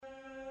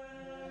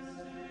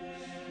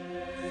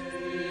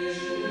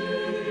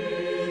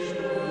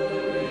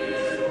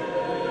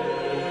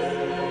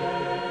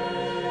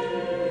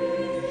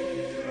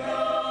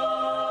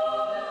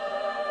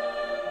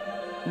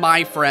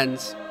my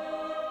friends,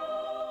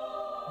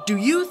 do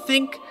you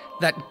think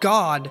that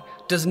God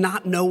does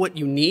not know what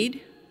you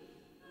need?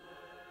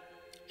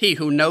 He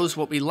who knows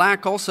what we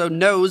lack also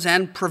knows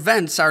and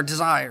prevents our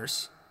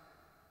desires.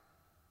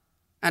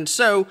 And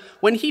so,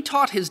 when he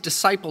taught his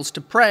disciples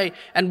to pray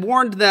and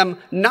warned them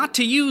not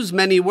to use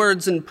many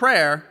words in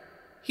prayer,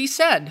 he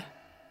said,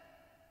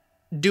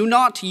 "Do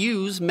not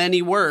use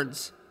many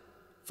words,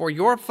 for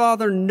your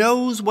Father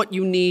knows what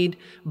you need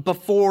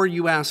before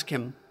you ask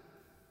him."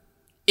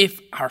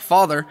 If our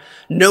Father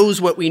knows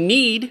what we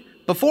need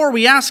before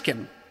we ask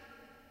him,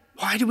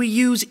 why do we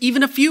use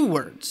even a few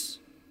words?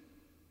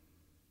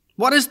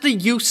 What is the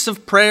use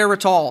of prayer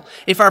at all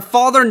if our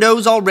Father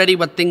knows already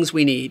what things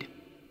we need?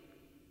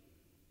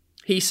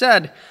 He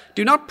said,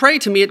 "Do not pray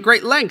to me at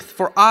great length,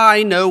 for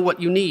I know what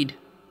you need."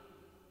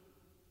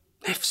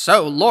 If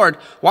so, Lord,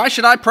 why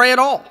should I pray at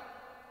all?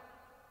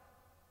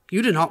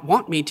 You do not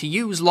want me to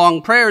use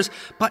long prayers,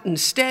 but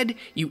instead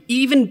you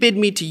even bid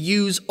me to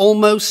use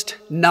almost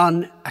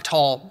none at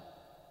all.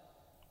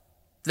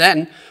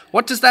 Then,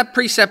 what does that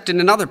precept in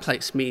another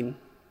place mean?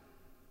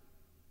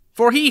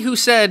 For he who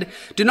said,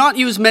 "Do not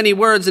use many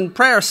words in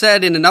prayer,"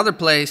 said in another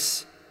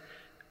place,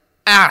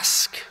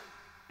 "Ask,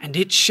 and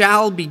it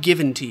shall be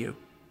given to you."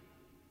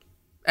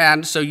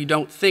 And so you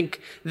don't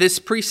think this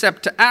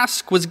precept to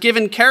ask was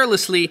given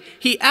carelessly,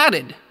 he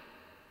added,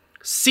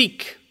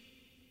 "Seek,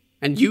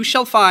 and you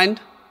shall find."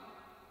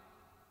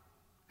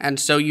 And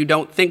so you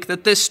don't think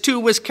that this too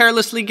was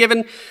carelessly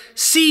given.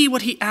 See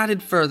what he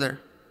added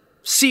further.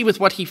 See with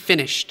what he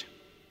finished.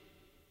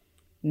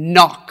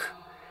 "Knock,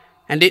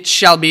 and it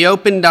shall be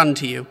opened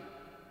unto you."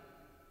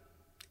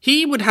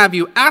 He would have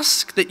you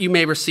ask that you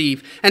may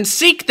receive, and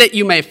seek that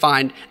you may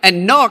find,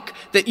 and knock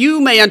that you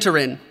may enter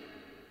in.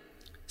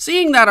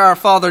 Seeing that our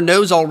Father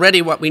knows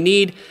already what we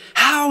need,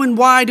 how and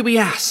why do we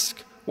ask?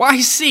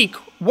 Why seek?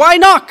 Why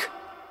knock?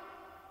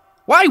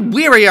 Why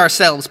weary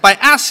ourselves by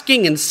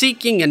asking and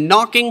seeking and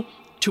knocking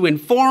to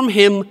inform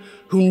him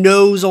who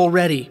knows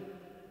already?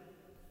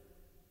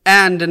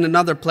 And in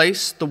another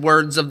place, the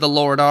words of the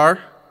Lord are,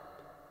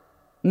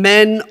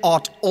 "Men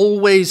ought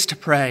always to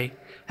pray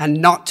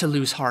and not to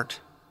lose heart."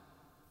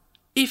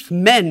 If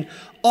men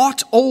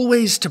ought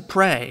always to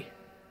pray,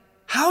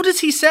 how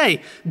does he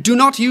say, "Do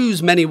not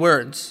use many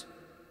words"?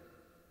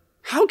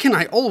 How can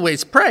I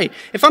always pray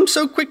if I'm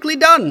so quickly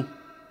done?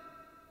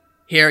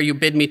 Here you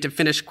bid me to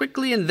finish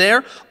quickly, and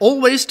there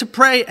always to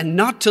pray and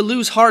not to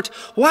lose heart.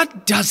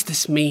 What does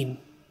this mean?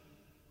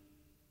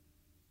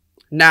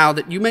 Now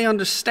that you may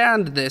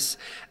understand this,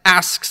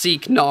 ask,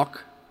 seek,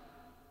 knock.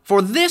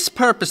 For this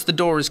purpose the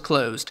door is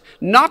closed,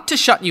 not to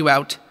shut you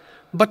out,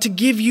 but to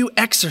give you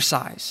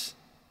exercise.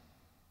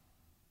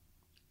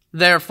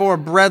 Therefore,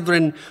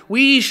 brethren,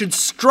 we should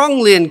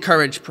strongly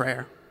encourage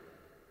prayer.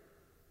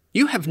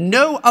 You have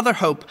no other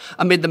hope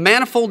amid the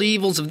manifold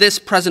evils of this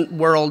present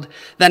world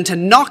than to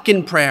knock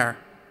in prayer,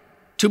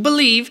 to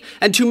believe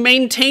and to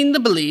maintain the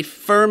belief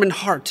firm in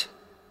heart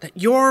that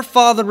your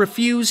Father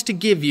refused to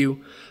give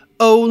you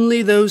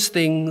only those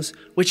things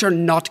which are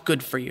not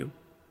good for you.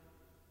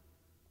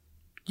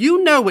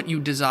 You know what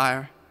you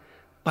desire,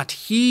 but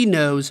he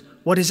knows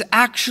what is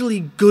actually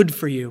good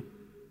for you.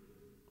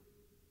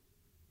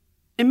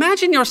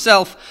 Imagine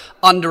yourself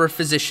under a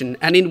physician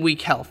and in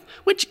weak health,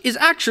 which is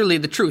actually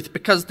the truth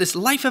because this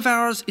life of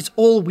ours is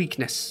all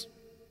weakness.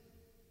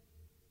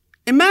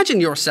 Imagine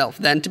yourself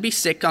then to be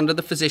sick under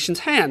the physician's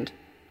hand.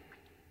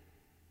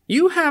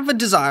 You have a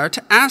desire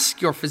to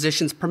ask your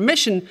physician's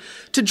permission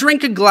to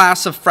drink a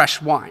glass of fresh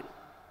wine.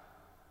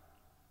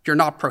 You're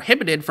not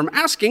prohibited from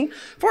asking,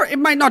 for it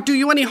might not do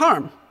you any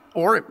harm,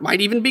 or it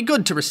might even be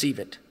good to receive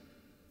it.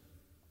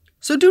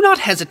 So do not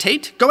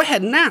hesitate, go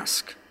ahead and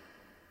ask.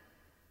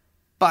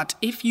 But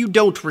if you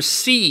don't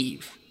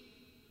receive,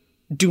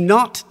 do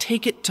not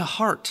take it to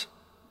heart.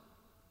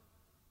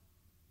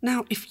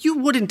 Now, if you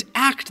wouldn't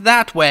act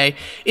that way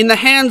in the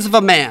hands of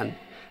a man,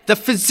 the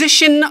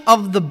physician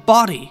of the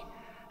body,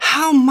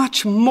 how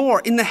much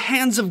more in the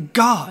hands of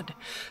God,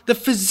 the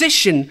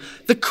physician,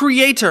 the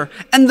creator,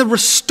 and the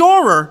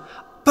restorer,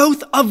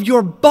 both of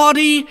your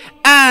body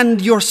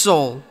and your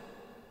soul.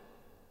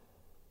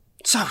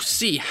 So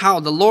see how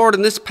the Lord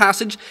in this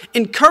passage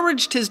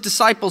encouraged his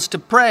disciples to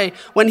pray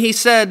when he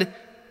said,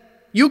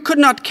 "You could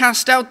not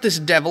cast out this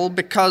devil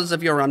because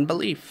of your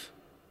unbelief."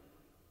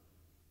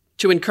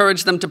 To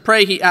encourage them to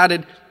pray, he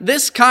added,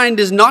 "This kind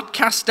is not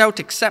cast out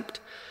except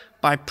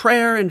by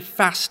prayer and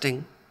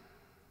fasting."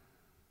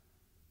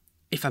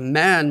 If a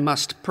man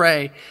must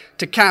pray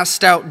to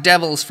cast out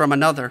devils from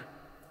another,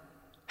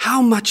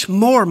 how much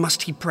more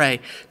must he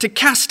pray to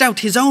cast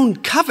out his own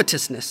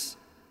covetousness?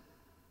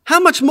 How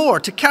much more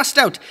to cast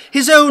out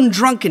his own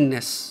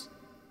drunkenness?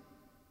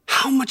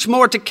 How much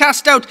more to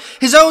cast out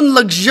his own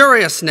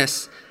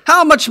luxuriousness?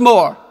 How much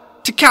more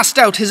to cast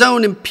out his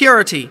own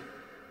impurity?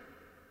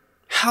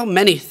 How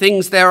many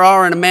things there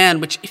are in a man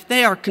which, if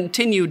they are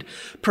continued,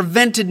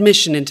 prevent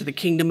admission into the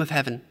kingdom of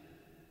heaven.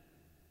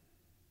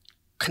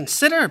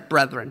 Consider,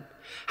 brethren,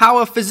 how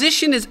a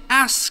physician is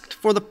asked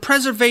for the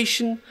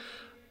preservation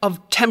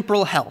of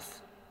temporal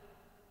health.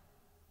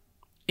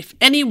 If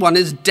anyone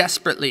is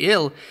desperately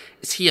ill,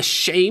 is he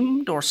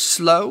ashamed or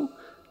slow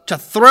to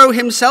throw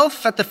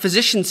himself at the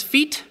physician's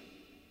feet?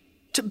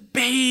 To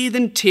bathe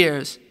in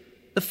tears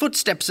the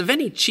footsteps of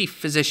any chief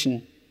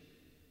physician?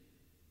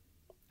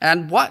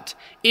 And what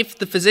if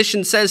the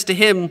physician says to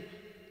him,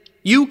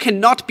 "You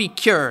cannot be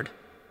cured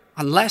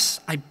unless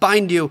I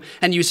bind you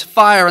and use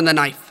fire and the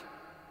knife"?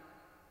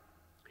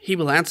 He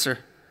will answer,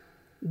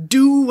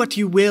 "Do what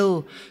you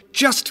will,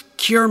 just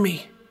cure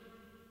me."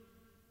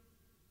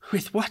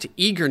 With what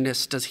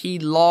eagerness does he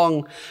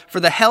long for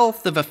the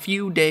health of a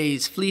few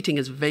days, fleeting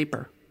as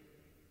vapor.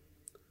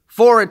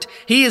 For it,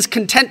 he is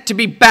content to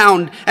be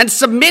bound, and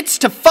submits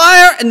to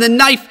fire and the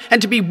knife, and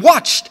to be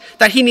watched,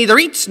 that he neither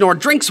eats nor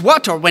drinks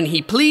what or when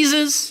he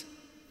pleases.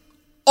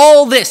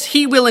 All this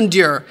he will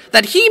endure,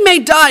 that he may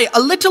die a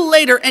little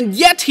later, and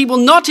yet he will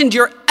not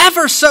endure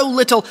ever so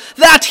little,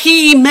 that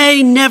he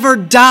may never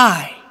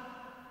die.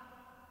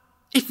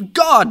 If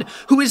God,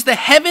 who is the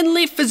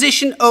heavenly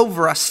physician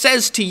over us,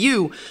 says to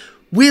you,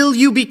 "Will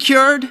you be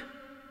cured?"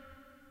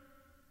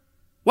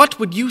 what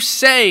would you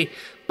say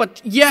but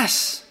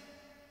yes?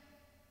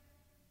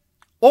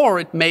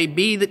 Or it may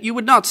be that you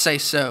would not say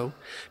so,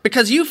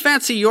 because you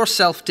fancy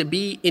yourself to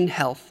be in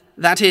health,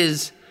 that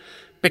is,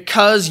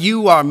 because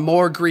you are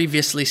more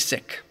grievously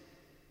sick.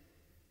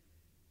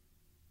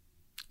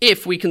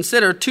 If we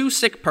consider two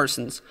sick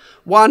persons,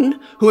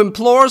 one who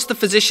implores the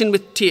physician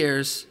with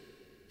tears,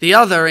 the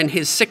other in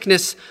his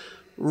sickness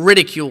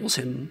ridicules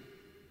him,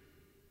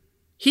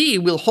 he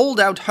will hold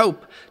out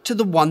hope to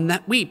the one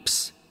that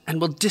weeps,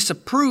 and will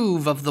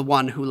disapprove of the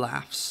one who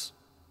laughs.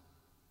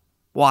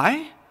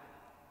 Why?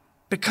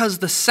 Because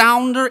the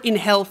sounder in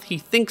health he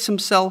thinks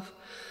himself,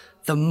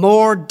 the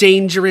more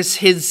dangerous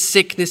his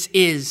sickness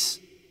is.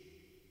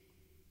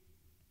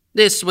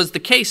 This was the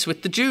case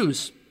with the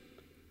Jews.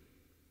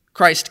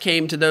 Christ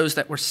came to those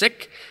that were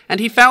sick, and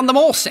he found them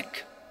all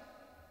sick.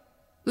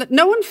 Let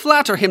no one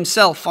flatter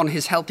himself on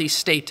his healthy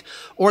state,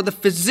 or the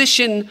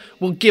physician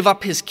will give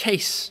up his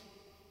case.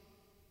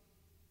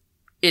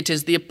 It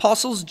is the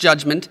apostle's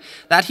judgment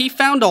that he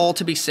found all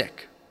to be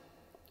sick.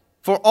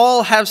 For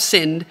all have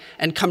sinned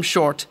and come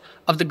short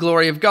of the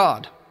glory of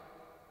God.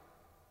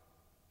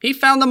 He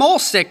found them all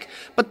sick,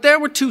 but there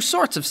were two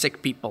sorts of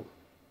sick people.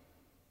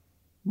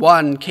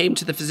 One came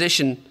to the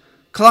physician,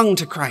 clung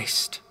to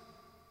Christ,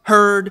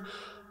 heard,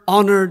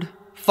 honored,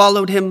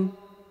 followed him,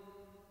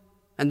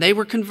 and they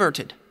were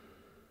converted.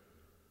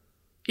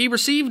 He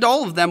received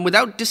all of them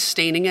without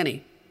disdaining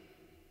any.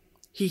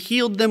 He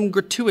healed them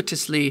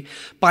gratuitously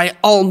by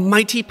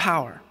almighty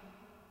power.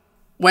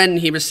 When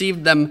he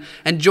received them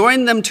and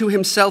joined them to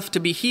himself to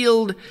be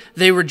healed,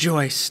 they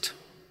rejoiced.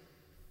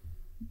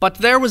 But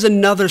there was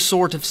another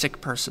sort of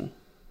sick person,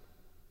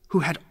 who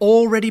had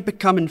already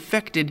become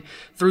infected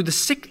through the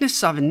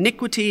sickness of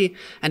iniquity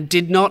and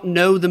did not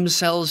know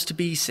themselves to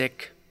be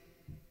sick.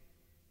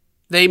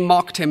 They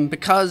mocked him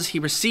because he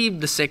received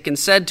the sick and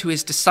said to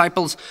his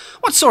disciples,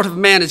 "What sort of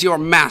man is your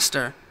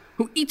master,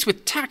 who eats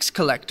with tax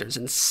collectors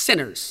and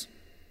sinners?"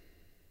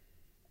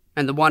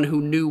 And the one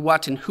who knew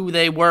what and who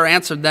they were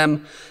answered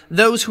them,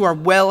 "Those who are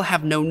well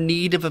have no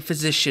need of a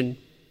physician,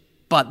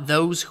 but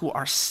those who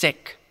are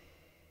sick."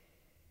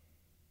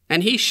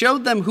 And he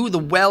showed them who the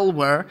well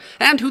were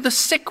and who the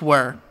sick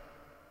were.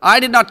 "I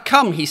did not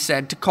come," he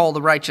said, "to call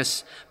the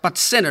righteous, but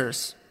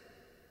sinners."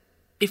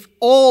 If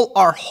all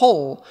are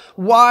whole,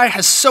 why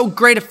has so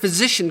great a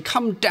physician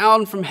come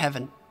down from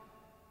heaven?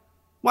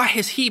 Why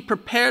has he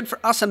prepared for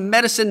us a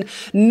medicine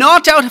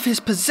not out of his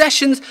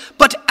possessions,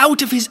 but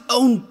out of his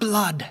own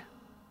blood?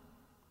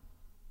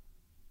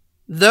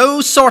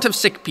 Those sort of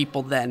sick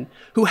people, then,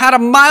 who had a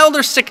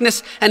milder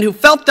sickness and who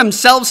felt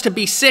themselves to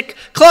be sick,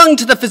 clung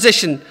to the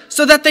physician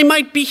so that they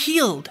might be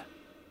healed.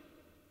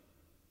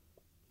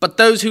 But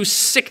those whose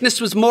sickness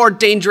was more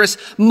dangerous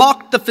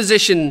mocked the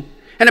physician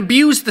and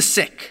abused the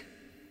sick.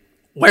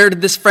 Where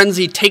did this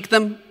frenzy take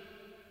them?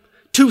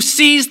 To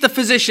seize the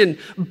physician,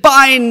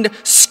 bind,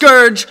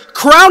 scourge,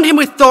 crown him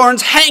with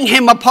thorns, hang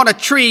him upon a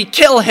tree,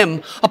 kill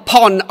him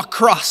upon a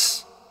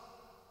cross.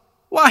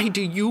 Why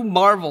do you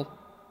marvel?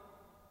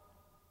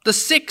 The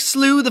sick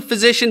slew the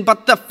physician,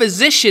 but the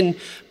physician,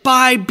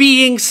 by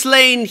being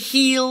slain,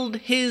 healed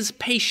his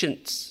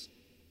patients.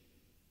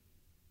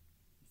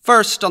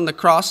 First on the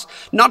cross,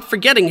 not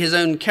forgetting his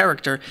own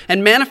character,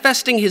 and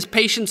manifesting his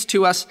patience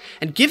to us,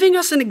 and giving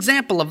us an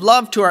example of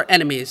love to our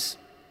enemies.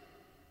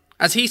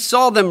 As he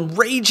saw them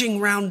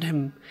raging round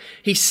him,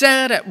 he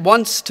said at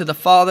once to the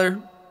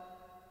Father,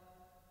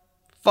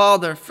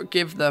 "Father,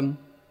 forgive them,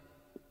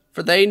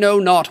 for they know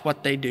not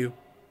what they do."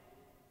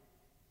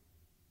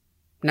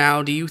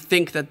 Now, do you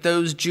think that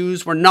those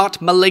Jews were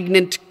not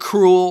malignant,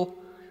 cruel,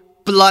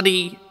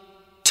 bloody,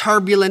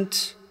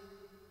 turbulent,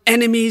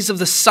 enemies of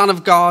the Son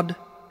of God?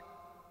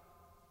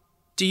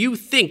 Do you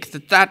think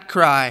that that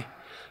cry,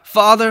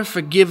 "Father,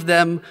 forgive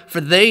them,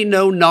 for they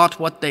know not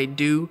what they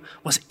do,"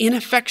 was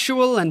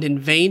ineffectual and in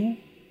vain?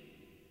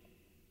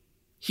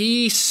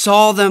 He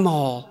saw them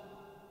all,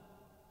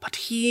 but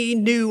he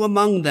knew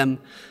among them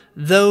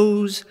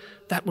those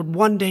that would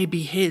one day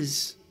be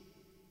his.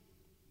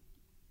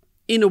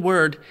 In a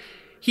word,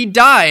 he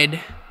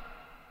died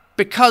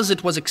because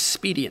it was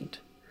expedient,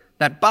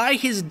 that by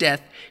his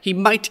death he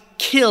might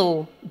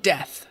kill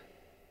death.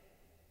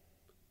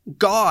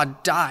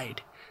 God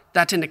died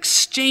that an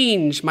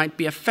exchange might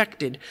be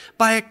effected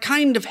by a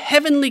kind of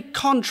heavenly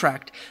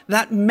contract,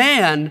 that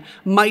man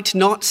might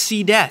not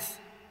see death.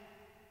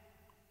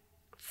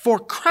 For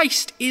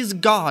Christ is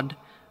God,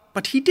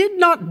 but he did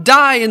not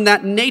die in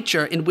that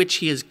nature in which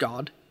he is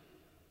God.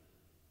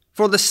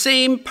 For the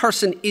same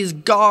person is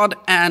God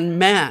and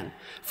man,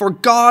 for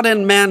God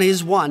and man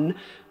is one,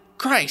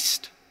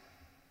 Christ.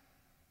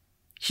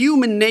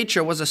 Human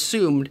nature was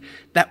assumed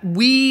that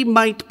we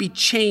might be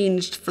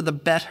changed for the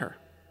better.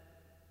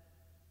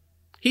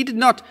 He did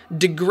not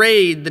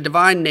degrade the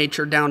divine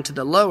nature down to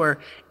the lower.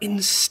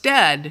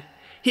 Instead,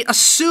 he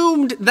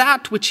assumed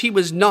that which he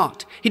was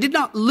not. He did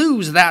not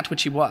lose that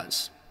which he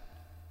was.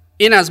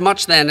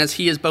 Inasmuch then as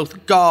he is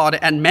both God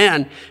and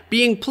man,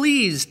 being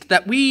pleased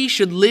that we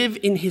should live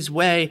in his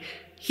way,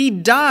 he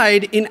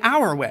died in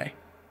our way.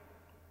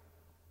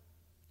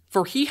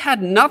 For he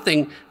had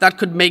nothing that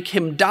could make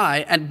him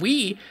die, and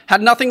we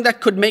had nothing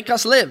that could make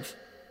us live.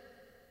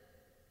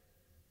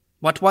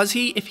 What was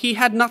he if he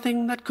had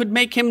nothing that could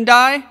make him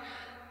die?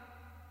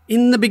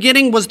 In the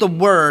beginning was the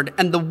Word,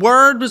 and the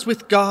Word was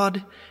with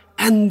God,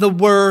 and the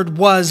Word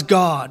was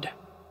God.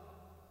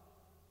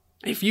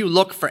 If you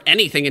look for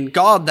anything in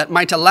God that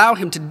might allow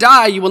him to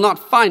die, you will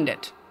not find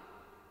it.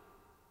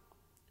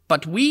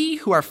 But we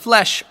who are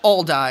flesh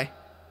all die.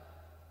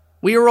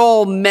 We are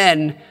all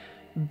men,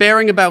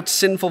 bearing about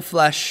sinful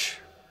flesh.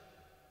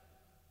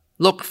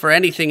 Look for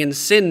anything in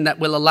sin that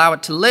will allow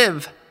it to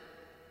live.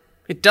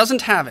 It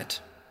doesn't have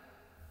it.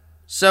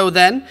 So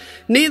then,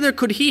 neither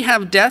could he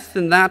have death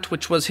in that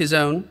which was his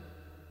own,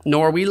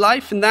 nor we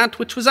life in that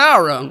which was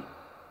our own.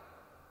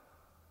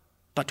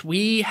 But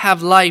we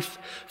have life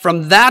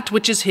from that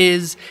which is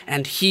his,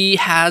 and he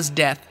has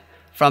death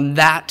from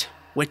that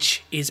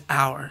which is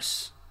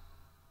ours.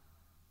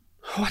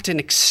 What an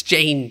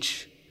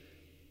exchange!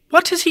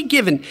 What has he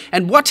given,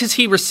 and what has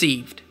he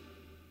received?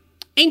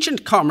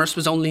 Ancient commerce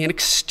was only an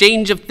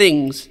exchange of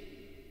things.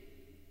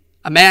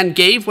 A man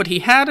gave what he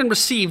had and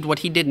received what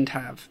he didn't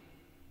have.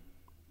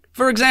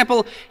 For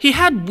example, he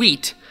had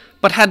wheat,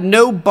 but had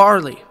no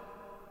barley.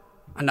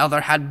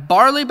 Another had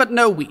barley, but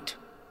no wheat.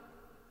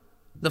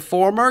 The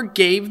former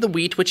gave the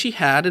wheat which he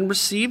had and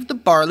received the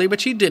barley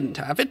which he didn't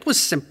have. It was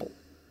simple.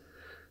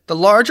 The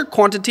larger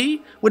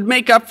quantity would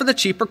make up for the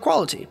cheaper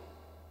quality.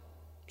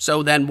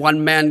 So then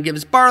one man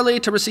gives barley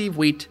to receive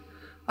wheat,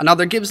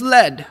 another gives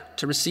lead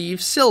to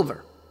receive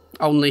silver.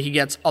 Only he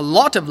gets a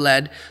lot of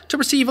lead to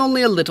receive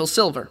only a little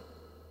silver.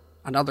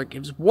 Another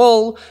gives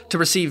wool to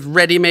receive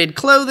ready-made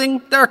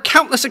clothing. There are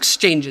countless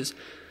exchanges.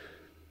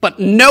 But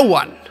no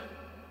one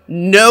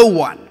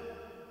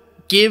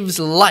gives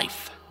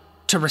life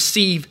to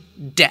receive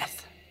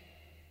death.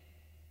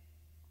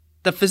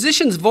 The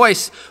physician's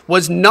voice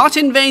was not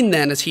in vain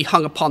then as he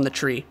hung upon the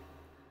tree.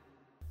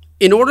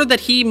 In order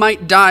that he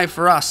might die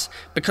for us,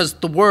 because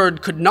the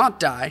Word could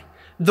not die,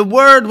 the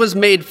Word was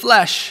made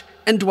flesh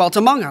and dwelt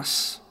among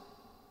us.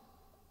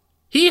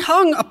 He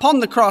hung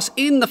upon the cross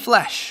in the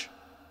flesh.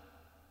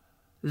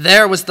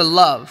 There was the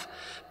love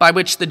by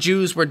which the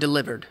Jews were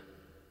delivered.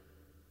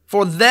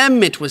 For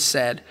them it was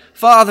said,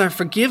 Father,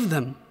 forgive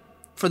them,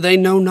 for they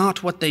know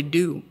not what they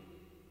do.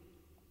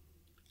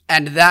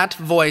 And that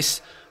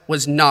voice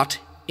was not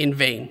in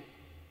vain.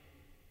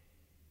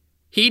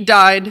 He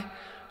died,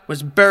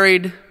 was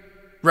buried,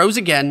 rose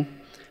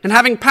again, and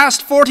having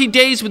passed 40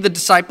 days with the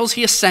disciples,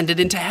 he ascended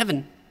into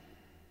heaven.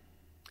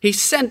 He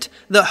sent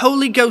the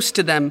Holy Ghost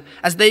to them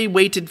as they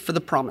waited for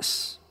the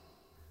promise.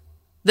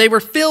 They were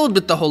filled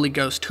with the Holy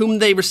Ghost, whom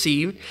they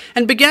received,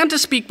 and began to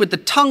speak with the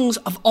tongues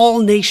of all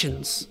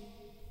nations.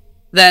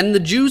 Then the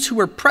Jews who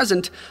were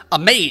present,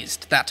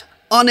 amazed that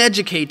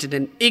uneducated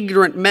and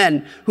ignorant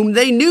men, whom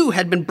they knew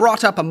had been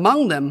brought up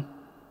among them,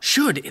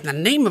 should, in the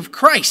name of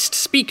Christ,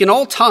 speak in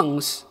all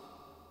tongues.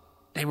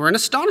 They were in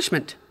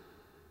astonishment.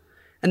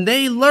 And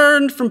they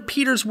learned from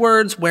Peter's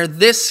words where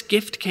this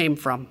gift came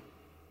from.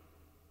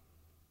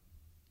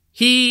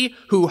 He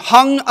who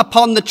hung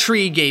upon the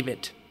tree gave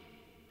it.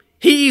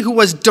 He who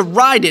was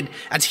derided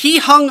as he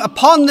hung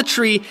upon the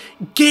tree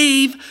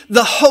gave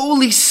the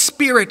Holy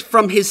Spirit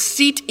from his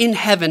seat in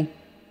heaven.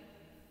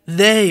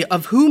 They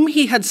of whom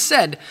he had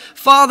said,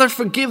 Father,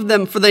 forgive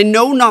them, for they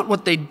know not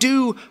what they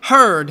do,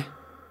 heard,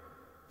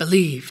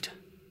 believed.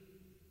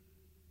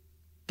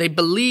 They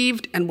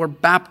believed and were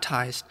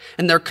baptized,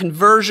 and their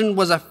conversion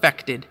was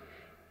effected.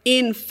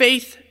 In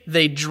faith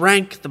they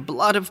drank the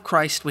blood of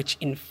Christ, which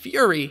in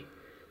fury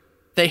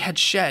they had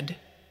shed.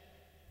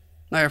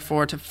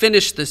 Therefore, to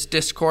finish this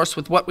discourse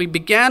with what we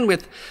began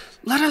with,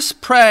 let us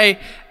pray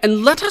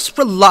and let us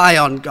rely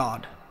on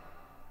God.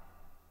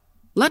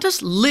 Let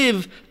us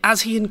live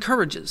as he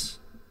encourages.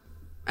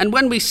 And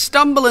when we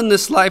stumble in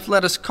this life,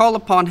 let us call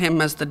upon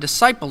him as the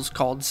disciples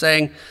called,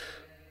 saying,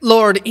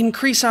 Lord,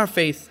 increase our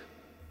faith.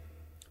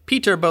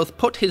 Peter both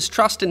put his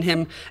trust in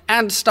him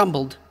and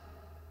stumbled.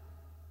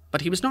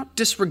 But he was not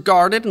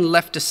disregarded and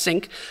left to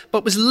sink,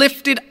 but was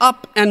lifted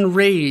up and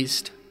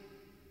raised.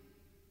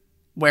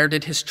 Where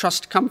did his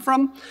trust come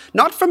from?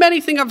 Not from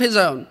anything of his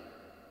own,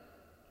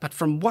 but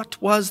from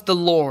what was the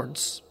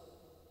Lord's.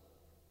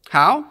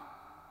 How?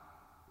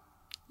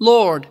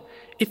 Lord,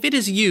 if it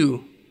is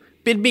you,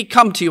 bid me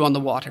come to you on the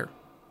water.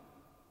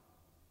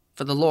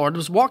 For the Lord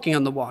was walking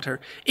on the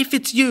water. If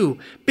it's you,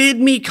 bid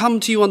me come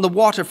to you on the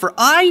water, for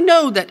I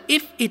know that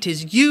if it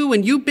is you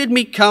and you bid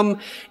me come,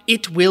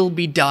 it will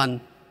be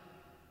done.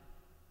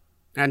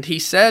 And he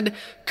said,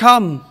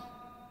 Come.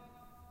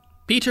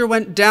 Peter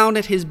went down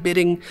at his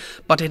bidding,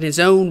 but in his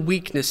own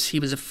weakness he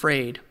was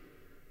afraid.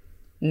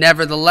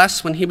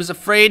 Nevertheless, when he was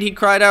afraid, he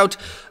cried out,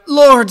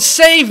 Lord,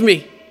 save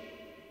me!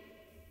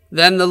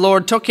 Then the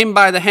Lord took him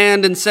by the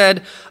hand and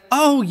said,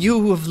 Oh,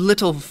 you of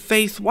little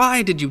faith,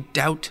 why did you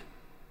doubt?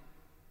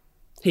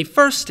 He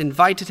first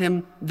invited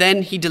him,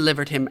 then he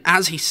delivered him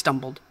as he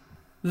stumbled,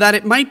 that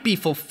it might be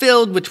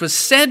fulfilled which was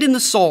said in the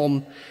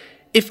psalm,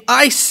 If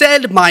I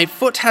said my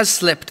foot has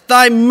slipped,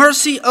 thy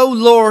mercy, O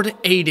Lord,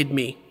 aided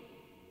me.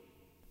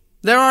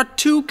 There are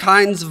two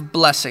kinds of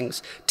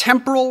blessings,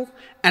 temporal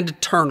and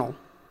eternal.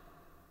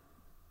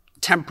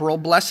 Temporal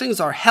blessings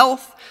are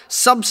health,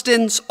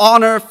 substance,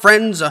 honor,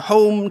 friends, a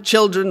home,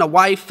 children, a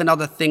wife, and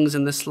other things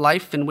in this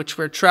life in which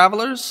we're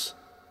travelers.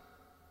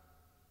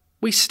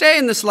 We stay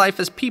in this life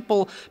as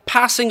people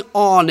passing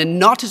on and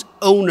not as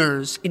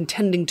owners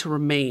intending to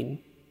remain.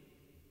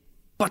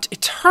 But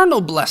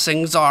eternal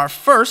blessings are,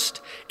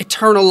 first,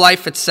 eternal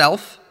life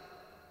itself,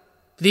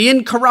 the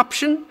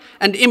incorruption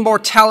and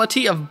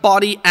immortality of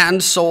body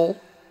and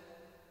soul,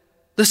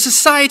 the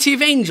society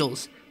of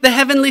angels, the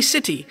heavenly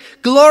city,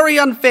 glory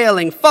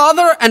unfailing,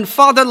 father and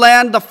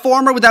fatherland, the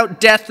former without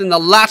death and the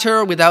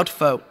latter without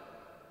foe.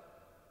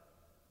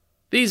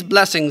 These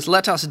blessings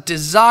let us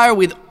desire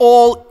with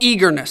all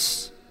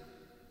eagerness.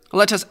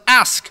 Let us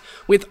ask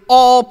with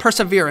all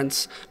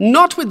perseverance,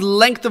 not with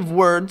length of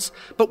words,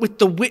 but with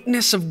the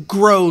witness of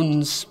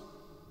groans.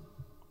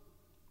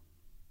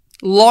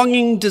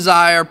 Longing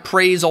desire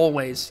prays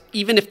always,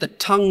 even if the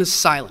tongue is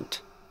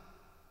silent.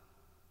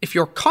 If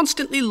you're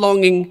constantly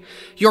longing,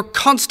 you're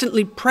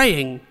constantly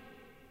praying.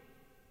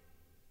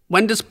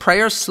 When does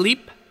prayer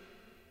sleep?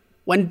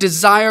 When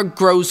desire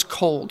grows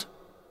cold.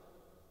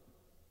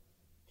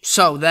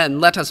 So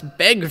then, let us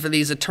beg for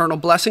these eternal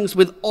blessings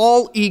with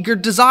all eager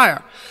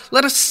desire.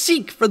 Let us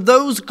seek for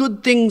those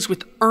good things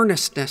with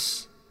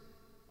earnestness.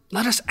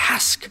 Let us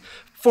ask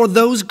for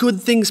those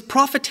good things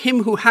profit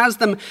him who has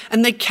them,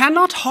 and they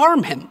cannot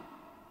harm him.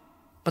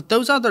 But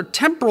those other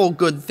temporal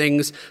good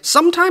things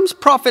sometimes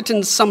profit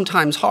and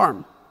sometimes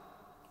harm.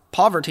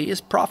 Poverty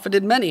has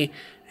profited many,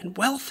 and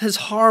wealth has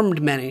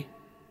harmed many.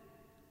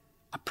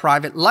 A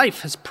private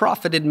life has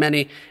profited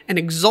many, and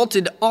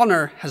exalted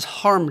honor has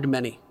harmed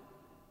many.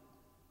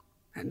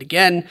 And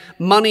again,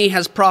 money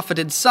has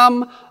profited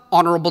some,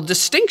 honorable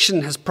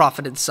distinction has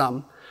profited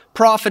some,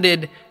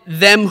 profited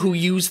them who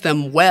use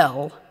them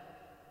well.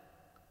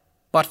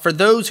 But for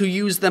those who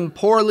use them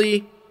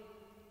poorly,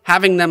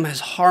 having them has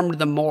harmed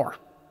them more.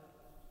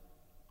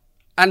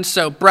 And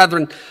so,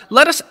 brethren,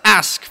 let us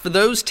ask for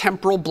those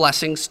temporal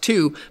blessings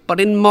too,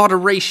 but in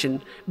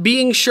moderation,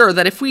 being sure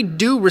that if we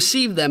do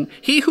receive them,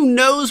 he who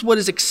knows what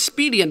is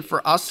expedient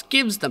for us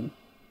gives them.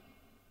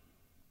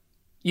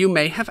 You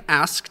may have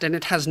asked, and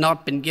it has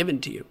not been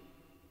given to you.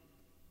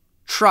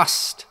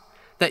 Trust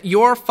that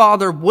your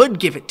Father would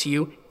give it to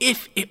you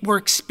if it were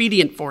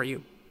expedient for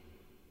you.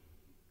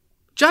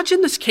 Judge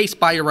in this case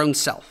by your own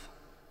self.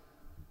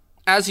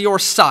 As your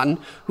son,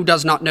 who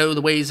does not know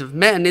the ways of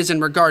men, is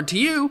in regard to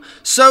you,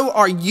 so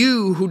are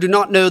you who do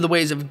not know the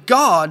ways of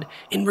God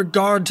in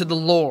regard to the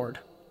Lord.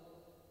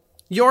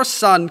 Your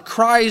son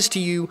cries to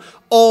you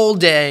all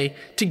day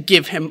to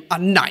give him a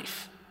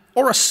knife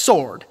or a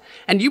sword,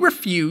 and you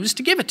refuse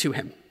to give it to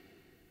him.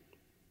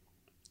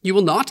 You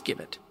will not give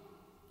it.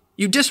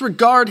 You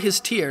disregard his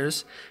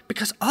tears,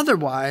 because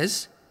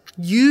otherwise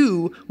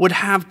you would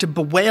have to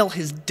bewail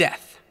his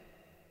death.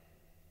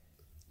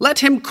 Let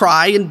him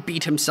cry and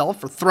beat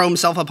himself or throw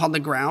himself upon the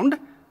ground.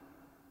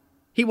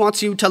 He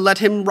wants you to let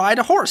him ride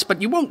a horse,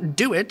 but you won't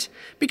do it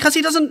because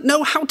he doesn't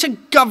know how to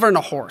govern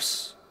a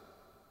horse.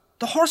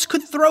 The horse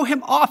could throw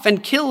him off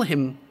and kill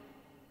him.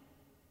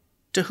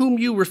 To whom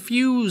you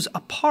refuse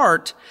a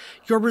part,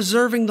 you're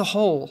reserving the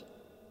whole.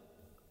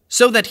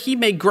 So that he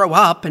may grow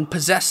up and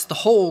possess the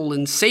whole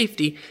in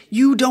safety,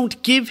 you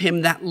don't give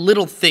him that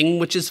little thing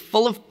which is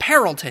full of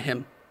peril to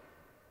him.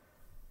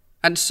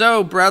 And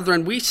so,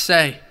 brethren, we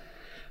say,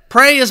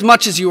 pray as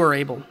much as you are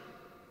able.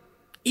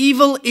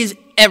 Evil is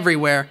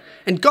everywhere,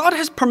 and God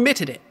has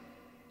permitted it.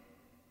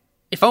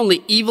 If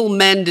only evil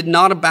men did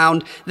not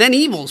abound, then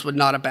evils would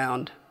not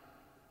abound.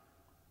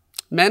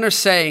 Men are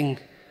saying,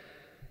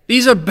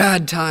 these are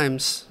bad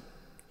times,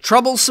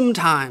 troublesome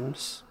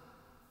times.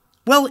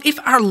 Well, if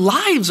our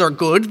lives are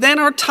good, then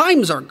our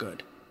times are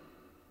good.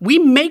 We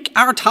make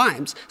our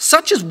times.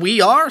 Such as we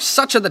are,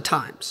 such are the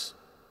times.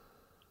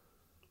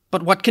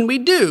 But what can we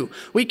do?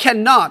 We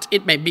cannot,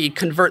 it may be,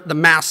 convert the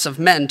mass of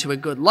men to a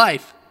good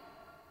life.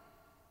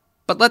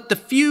 But let the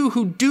few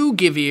who do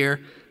give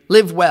ear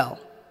live well,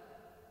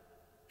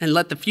 and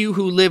let the few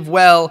who live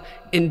well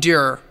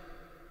endure.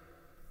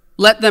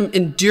 Let them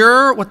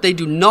endure what they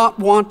do not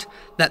want,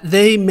 that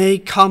they may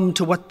come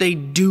to what they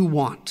do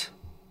want.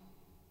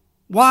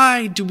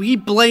 Why do we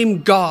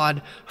blame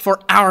God for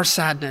our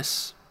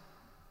sadness?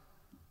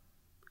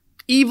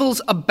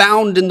 Evils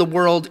abound in the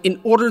world in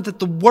order that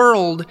the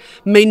world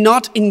may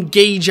not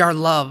engage our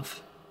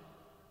love.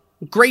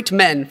 Great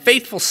men,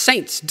 faithful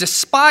saints,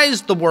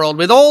 despise the world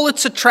with all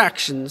its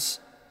attractions.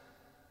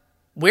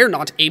 We're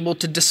not able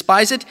to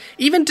despise it,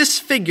 even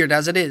disfigured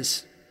as it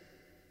is.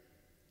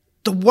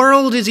 The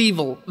world is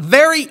evil,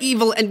 very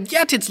evil, and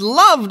yet it's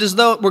loved as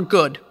though it were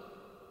good.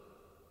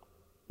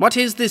 What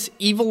is this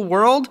evil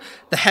world?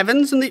 The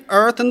heavens and the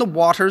earth and the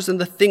waters and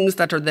the things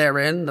that are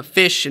therein, the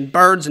fish and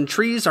birds and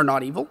trees are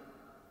not evil.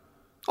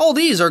 All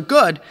these are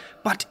good,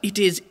 but it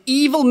is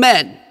evil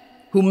men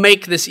who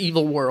make this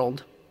evil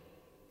world.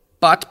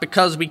 But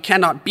because we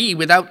cannot be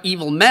without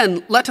evil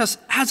men, let us,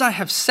 as I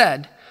have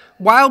said,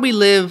 while we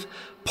live,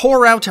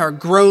 pour out our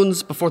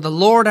groans before the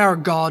Lord our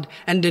God,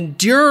 and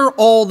endure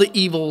all the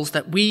evils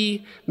that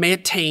we may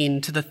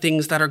attain to the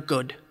things that are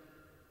good.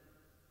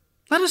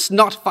 Let us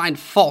not find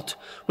fault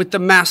with the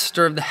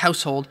master of the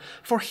household,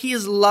 for he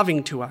is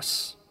loving to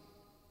us.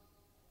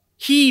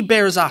 He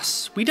bears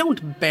us, we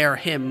don't bear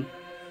him.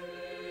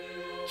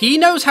 He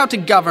knows how to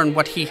govern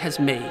what he has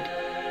made.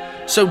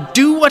 So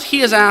do what he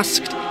has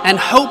asked and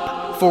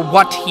hope for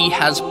what he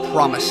has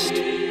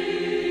promised.